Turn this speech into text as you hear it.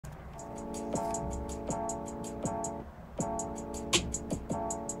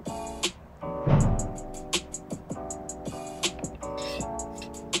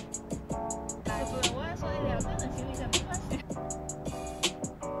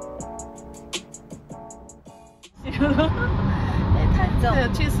太重了，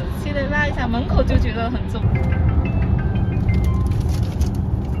确实，现在拉一下门口就觉得很重。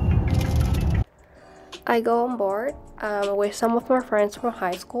I go on board with some of my friends from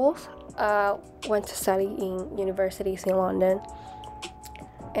high schools. Went to study in universities in London,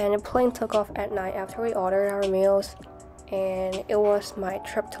 and the plane took off at night after we ordered our meals, and it was my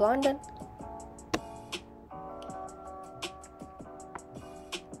trip to London.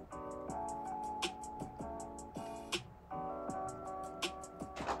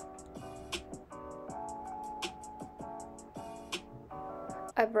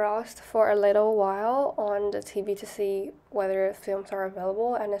 I browsed for a little while on the TV to see whether films are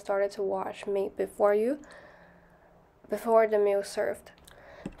available, and I started to watch Meet Before You before the meal served.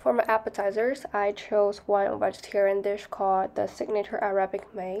 For my appetizers, I chose one vegetarian dish called the signature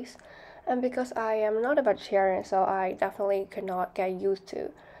Arabic maize, and because I am not a vegetarian, so I definitely could not get used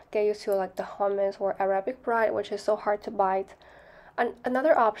to like the hummus or Arabic bread, which is so hard to bite.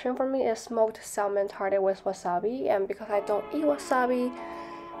 Another option for me is smoked salmon tarted with wasabi, and because I don't eat wasabi,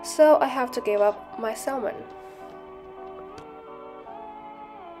 so I have to give up my salmon.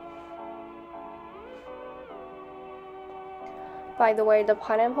 By the way, the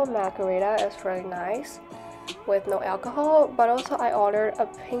pineapple margarita is really nice with no alcohol, but also I ordered a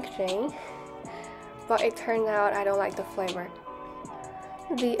pink Jane, but it turned out I don't like the flavor.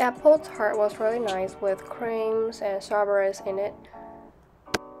 The apple tart was really nice with creams and strawberries in it.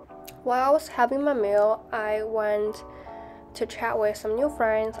 While I was having my meal, I went to chat with some new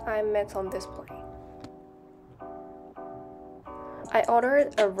friends I met on this plane. I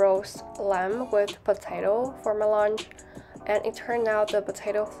ordered a roast lamb with potato for my lunch, and it turned out the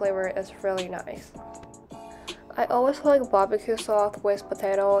potato flavor is really nice. I always like barbecue sauce with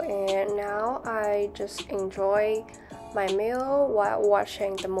potato, and now I just enjoy my meal while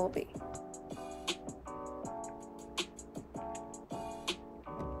watching the movie.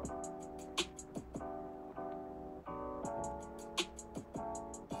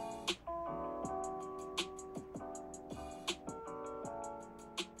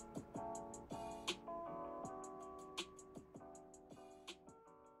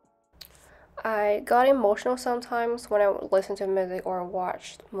 I got emotional sometimes when I listen to music or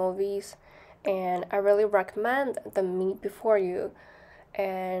watch movies, and I really recommend The Meet Before You,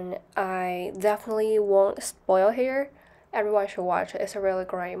 and I definitely won't spoil here. Everyone should watch it. It's a really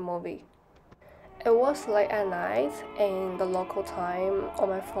great movie. It was late at night in the local time on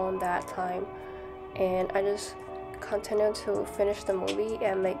my phone that time, and I just continued to finish the movie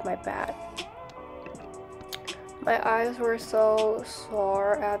and make my bed. My eyes were so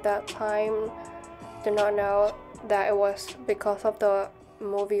sore at that time. Did not know that it was because of the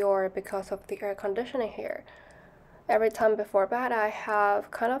movie or because of the air conditioning here. Every time before bed, I have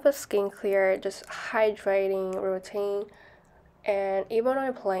kind of a skincare, just hydrating routine, and even on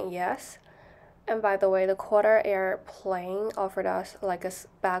a plane, yes. And by the way, the Qatar airplane offered us like a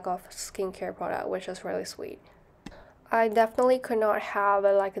bag of skincare product, which is really sweet. I definitely could not have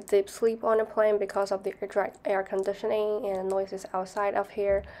like a deep sleep on a plane because of the direct air conditioning and noises outside of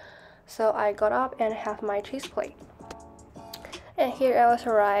here. So I got up and had my cheese plate. And here I was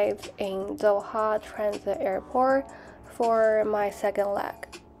arrived in Doha Transit Airport for my second leg.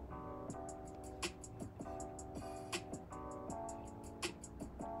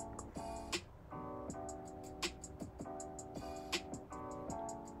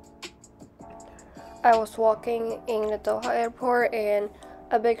 I was walking in the Doha airport, and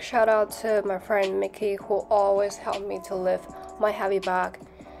a big shout out to my friend Mickey, who always helped me to lift my heavy bag.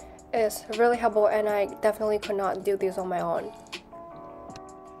 It's really helpful, and I definitely could not do this on my own.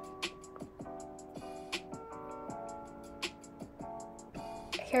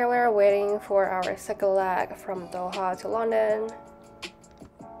 Here we are waiting for our second leg from Doha to London.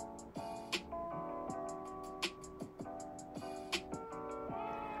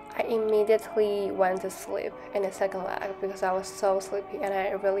 I immediately went to sleep in the second leg because I was so sleepy, and I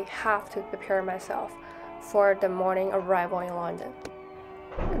really have to prepare myself for the morning arrival in London.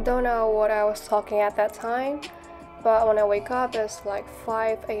 I don't know what I was talking at that time, but when I wake up it's like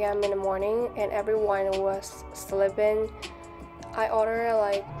 5 a.m. in the morning and everyone was sleeping. I ordered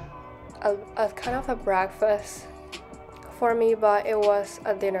like a kind of a breakfast for me, but it was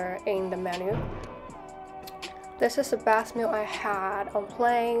a dinner in the menu. This is the best meal I had on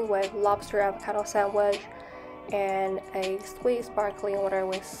plane, with lobster avocado sandwich and a sweet sparkling water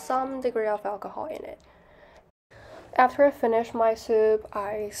with some degree of alcohol in it. After I finished my soup,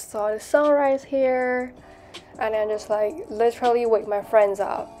 I saw the sunrise here, and I just like literally wake my friends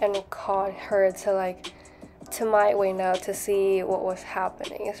up and called her to my window to see what was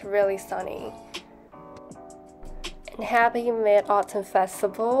happening. It's really sunny. Happy Mid-Autumn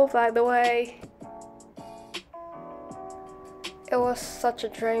Festival, by the way. It was such a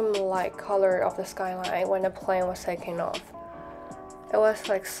dream-like color of the skyline when the plane was taking off. It was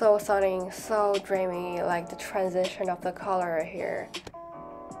like so stunning, so dreamy, like the transition of the color here.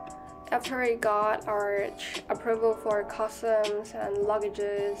 After we got our approval for customs and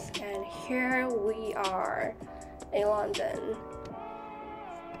luggages, and here we are in London.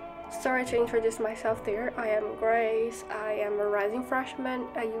 Sorry to introduce myself there. I am Grace. I am a rising freshman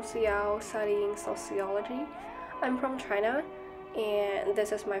at UCL studying sociology. I'm from China, and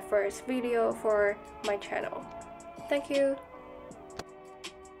this is my first video for my channel. Thank you.